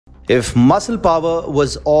If muscle power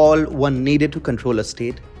was all one needed to control a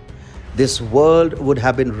state, this world would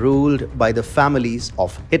have been ruled by the families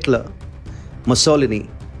of Hitler, Mussolini,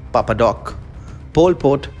 Papa Doc, Pol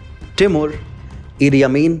Pot, Timur, Idi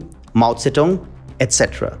Amin, Mao Zedong,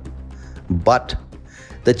 etc. But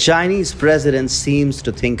the Chinese president seems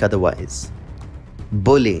to think otherwise.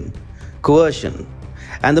 Bullying, coercion,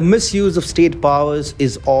 and the misuse of state powers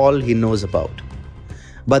is all he knows about.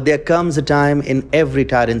 But there comes a time in every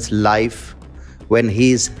tyrant's life when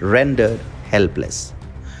he is rendered helpless.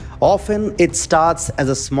 Often it starts as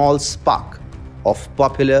a small spark of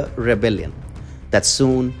popular rebellion that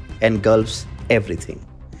soon engulfs everything.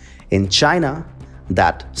 In China,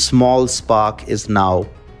 that small spark is now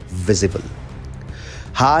visible.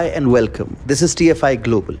 Hi and welcome. This is TFI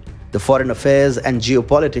Global, the foreign affairs and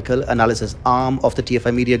geopolitical analysis arm of the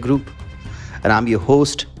TFI Media Group. And I'm your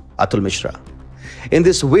host, Atul Mishra. In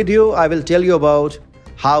this video, I will tell you about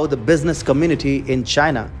how the business community in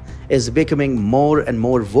China is becoming more and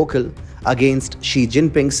more vocal against Xi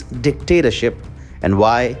Jinping's dictatorship and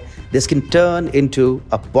why this can turn into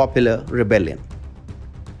a popular rebellion.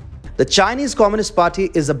 The Chinese Communist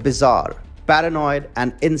Party is a bizarre, paranoid,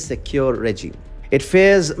 and insecure regime. It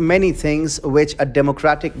fears many things which a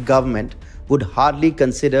democratic government would hardly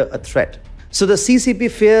consider a threat. So the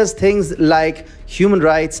CCP fears things like human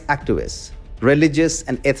rights activists, religious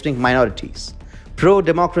and ethnic minorities,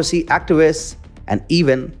 pro-democracy activists, and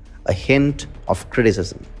even a hint of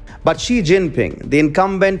criticism. But Xi Jinping, the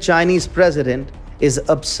incumbent Chinese president, is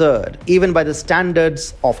absurd even by the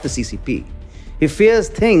standards of the CCP. He fears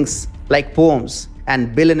things like poems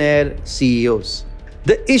and billionaire CEOs.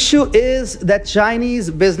 The issue is that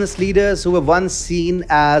Chinese business leaders who were once seen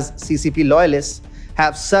as CCP loyalists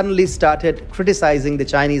have suddenly started criticizing the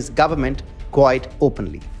Chinese government quite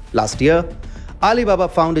openly. Last year, Alibaba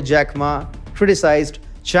founder Jack Ma criticized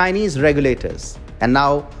Chinese regulators, and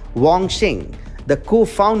now Wang Xing, the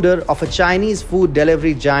co-founder of a Chinese food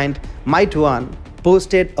delivery giant Meituan,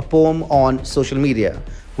 posted a poem on social media,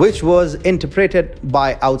 which was interpreted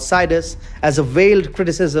by outsiders as a veiled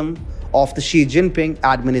criticism of the Xi Jinping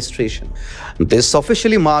administration. This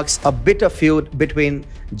officially marks a bitter feud between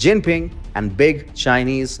Jinping and big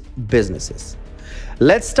Chinese businesses.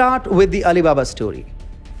 Let's start with the Alibaba story.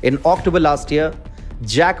 In October last year,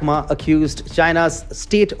 Jack Ma accused China's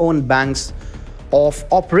state-owned banks of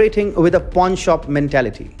operating with a pawn shop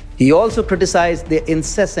mentality. He also criticized their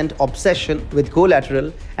incessant obsession with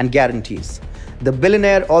collateral and guarantees. The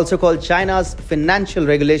billionaire also called China's financial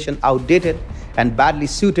regulation outdated and badly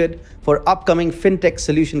suited for upcoming fintech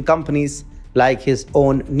solution companies like his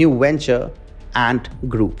own new venture, Ant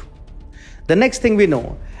Group. The next thing we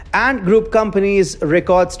know, Ant Group company's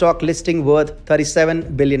record stock listing worth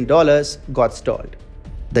 $37 billion got stalled.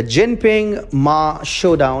 The Jinping-Ma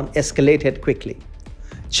showdown escalated quickly.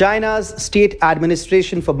 China's State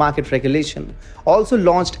Administration for Market Regulation also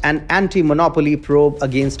launched an anti-monopoly probe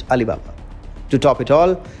against Alibaba. To top it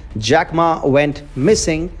all, Jack Ma went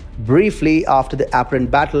missing briefly after the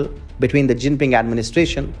apparent battle between the Jinping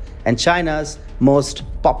administration and China's most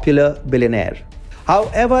popular billionaire.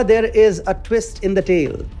 However, there is a twist in the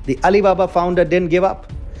tale. The Alibaba founder didn't give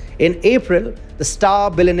up. In April, the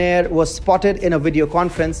star billionaire was spotted in a video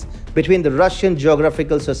conference between the Russian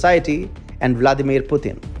Geographical Society and Vladimir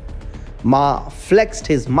Putin. Ma flexed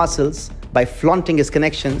his muscles by flaunting his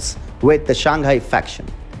connections with the Shanghai faction.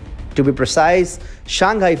 To be precise,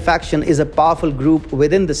 Shanghai faction is a powerful group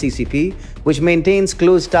within the CCP which maintains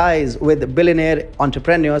close ties with billionaire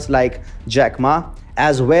entrepreneurs like Jack Ma,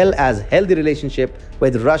 as well as healthy relationship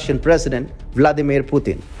with Russian President Vladimir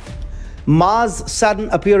Putin. Ma's sudden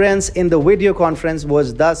appearance in the video conference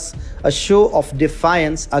was thus a show of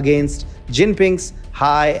defiance against Jinping's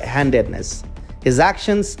high-handedness. His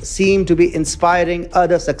actions seem to be inspiring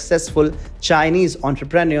other successful Chinese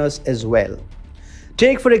entrepreneurs as well.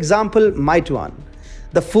 Take, for example, Meituan.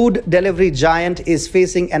 The food delivery giant is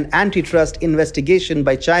facing an antitrust investigation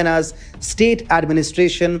by China's State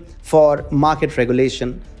Administration for Market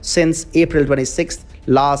Regulation since April 26th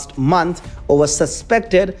last month over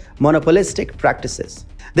suspected monopolistic practices.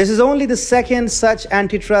 This is only the second such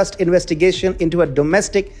antitrust investigation into a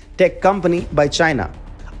domestic tech company by China.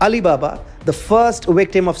 Alibaba, the first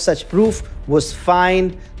victim of such proof, was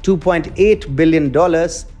fined $2.8 billion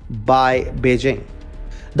by Beijing.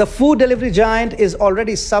 The food delivery giant is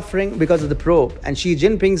already suffering because of the probe and Xi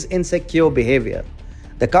Jinping's insecure behavior.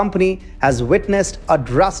 The company has witnessed a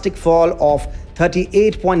drastic fall of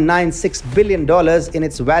 $38.96 billion in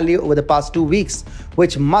its value over the past 2 weeks,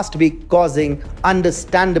 which must be causing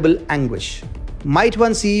understandable anguish.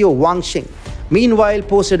 Meituan CEO Wang Xing meanwhile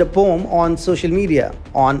posted a poem on social media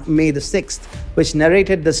on May the 6th, which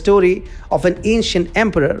narrated the story of an ancient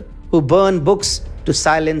emperor who burned books to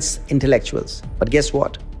silence intellectuals. But guess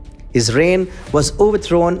what? His reign was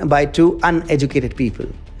overthrown by two uneducated people.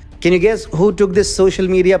 Can you guess who took this social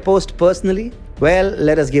media post personally? Well,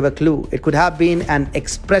 let us give a clue. It could have been an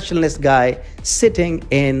expressionless guy sitting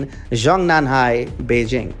in Zhongnanhai,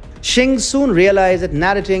 Beijing. Xing soon realized that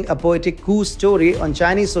narrating a poetic coup story on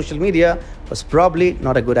Chinese social media was probably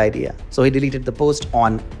not a good idea, so he deleted the post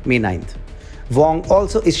on May 9th. Wang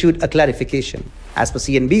also issued a clarification. As per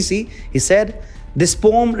CNBC, he said, "This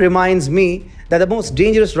poem reminds me that the most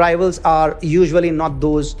dangerous rivals are usually not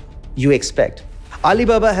those you expect."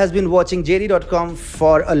 Alibaba has been watching JD.com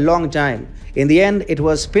for a long time. In the end, it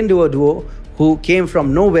was Pinduoduo who came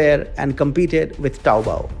from nowhere and competed with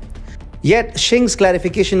Taobao. Yet, Xing's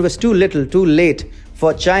clarification was too little, too late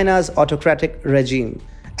for China's autocratic regime.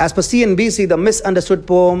 As per CNBC, the misunderstood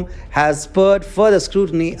poem has spurred further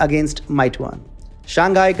scrutiny against Meituan.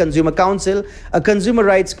 Shanghai Consumer Council, a consumer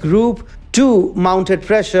rights group, too mounted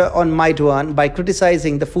pressure on Meituan by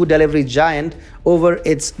criticizing the food delivery giant over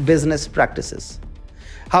its business practices.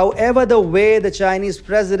 However, the way the Chinese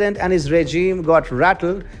president and his regime got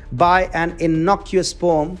rattled by an innocuous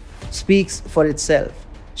poem speaks for itself.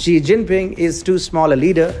 Xi Jinping is too small a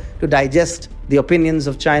leader to digest the opinions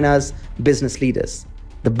of China's business leaders.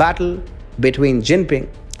 The battle between Jinping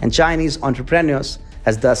and Chinese entrepreneurs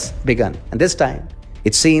has thus begun. And this time,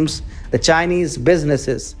 it seems the Chinese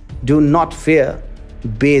businesses do not fear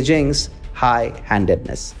Beijing's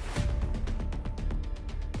high-handedness.